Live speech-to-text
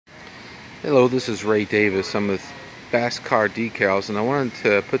Hello, this is Ray Davis. I'm with Fast Car Decals, and I wanted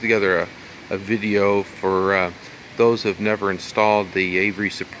to put together a video for those who have never installed the Avery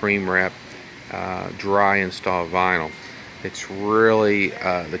Supreme Wrap dry install vinyl. It's really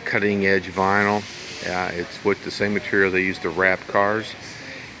the cutting edge vinyl. It's with the same material they use to wrap cars,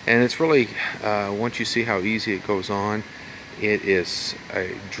 and it's really once you see how easy it goes on, it is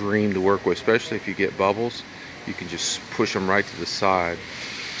a dream to work with, especially if you get bubbles. You can just push them right to the side.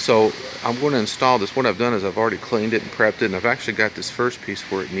 So I'm going to install this. What I've done is I've already cleaned it and prepped it, and I've actually got this first piece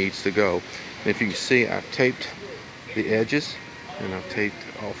where it needs to go. And if you can see, I've taped the edges and I've taped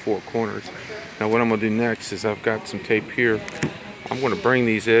all four corners. Now what I'm going to do next is I've got some tape here. I'm going to bring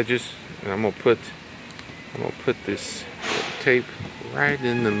these edges and I'm going to put this tape right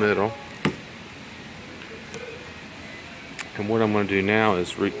in the middle. And what I'm going to do now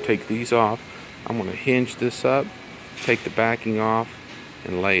is take these off. I'm going to hinge this up, take the backing off,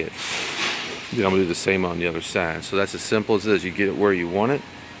 and lay it. Then I'm going to do the same on the other side. So that's as simple as this. You get it where you want it,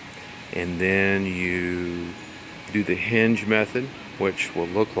 and then you do the hinge method, which will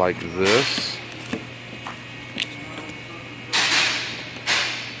look like this.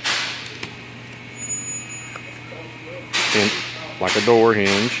 And like a door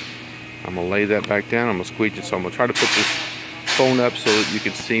hinge. I'm going to lay that back down. I'm going to squeeze it. So I'm going to try to put this phone up so that you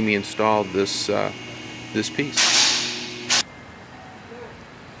can see me install this this piece.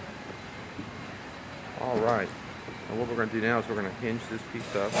 Alright, and what we're going to do now is we're going to hinge this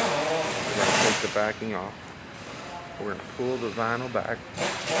piece up. We're going to take the backing off. We're going to pull the vinyl back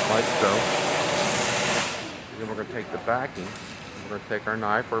like so. Then we're going to take the backing. We're going to take our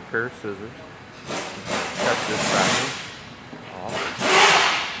knife or a pair of scissors. Cut this backing off.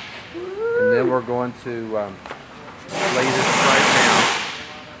 And then we're going to lay this right down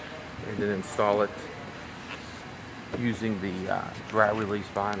and then install it using the dry release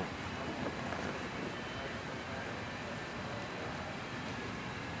vinyl.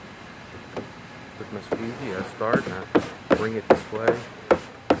 With my squeegee, I start and I bring it this way,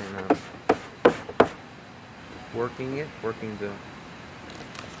 and I'm working the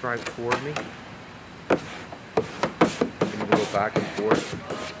stripe toward me, and go back and forth.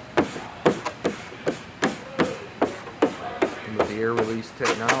 And with the air release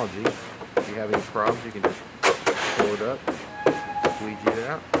technology, if you have any problems, you can just pull it up, squeegee it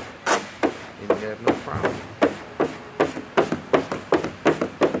out, and you have no problem.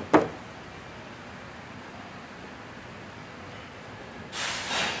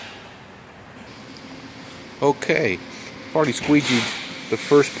 Okay, I've already squeegeed the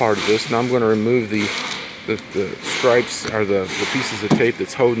first part of this. Now I'm going to remove the stripes, or the pieces of tape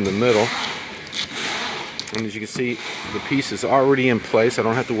that's holding the middle. And as you can see, the piece is already in place. I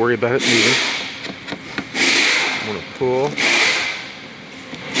don't have to worry about it moving. I'm going to pull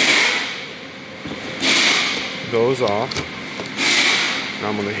those off. Now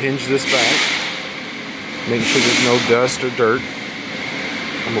I'm going to hinge this back, making sure there's no dust or dirt.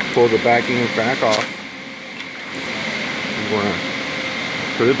 I'm going to pull the backing back off. I'm going to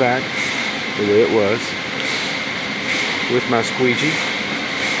put it back the way it was with my squeegee.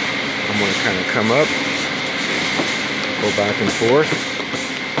 I'm going to kind of come up, go back and forth.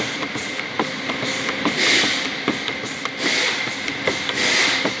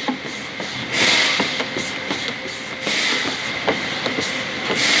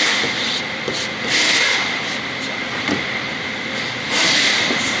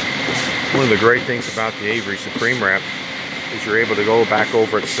 One of the great things about the Avery Supreme Wrap is you're able to go back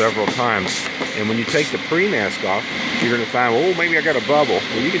over it several times. And when you take the pre-mask off, you're going to find, oh, maybe I got a bubble.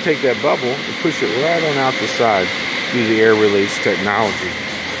 Well, you can take that bubble and push it right on out the side using the air release technology.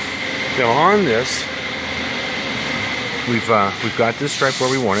 Now on this, we've got this stripe where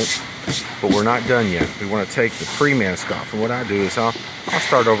we want it, but we're not done yet. We want to take the pre-mask off. And what I do is I'll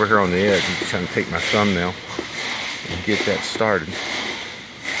start over here on the edge and just kind of take my thumbnail and get that started.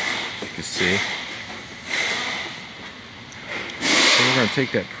 You can see. So we're going to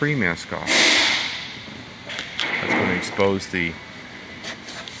take that pre-mask off. That's going to expose the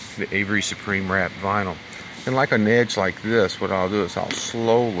Avery Supreme Wrap vinyl. And like an edge like this, what I'll do is I'll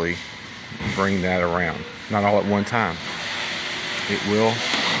slowly bring that around. Not all at one time.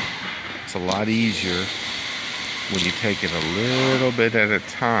 It's a lot easier when you take it a little bit at a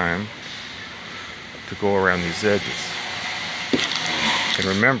time to go around these edges. And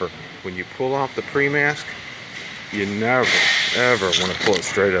remember, when you pull off the pre-mask, you never, ever want to pull it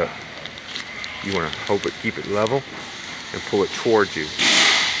straight up. You want to keep it level and pull it towards you.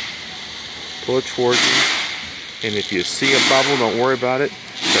 Pull it towards you, and if you see a bubble, don't worry about it.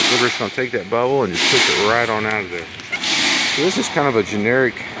 We're just going to take that bubble and just push it right on out of there. So this is kind of a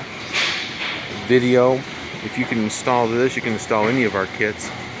generic video. If you can install this, you can install any of our kits.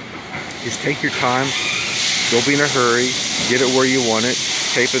 Just take your time. Don't be in a hurry. Get it where you want it.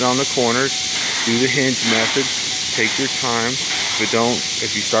 Tape it on the corners. Do the hinge method. Take your time.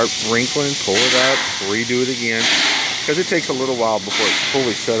 If you start wrinkling, pull it up, redo it again, because it takes a little while before it's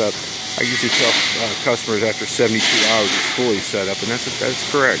fully set up. I usually tell customers after 72 hours it's fully set up, and that's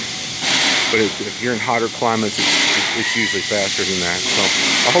correct. But if you're in hotter climates, it's usually faster than that. So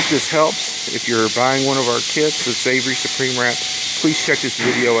I hope this helps. If you're buying one of our kits, this Avery Supreme Wrap, please check this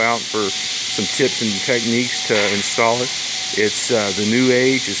video out for some tips and techniques to install it. It's the new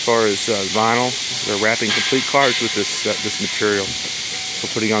age as far as vinyl. They're wrapping complete cars with this material. So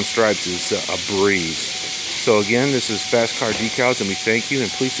putting on stripes is a breeze. So again, this is Fast Car Decals, and we thank you, and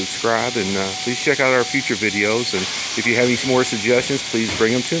please subscribe, and please check out our future videos. And if you have any more suggestions, please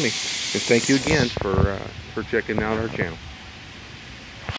bring them to me. And thank you again for checking out our channel.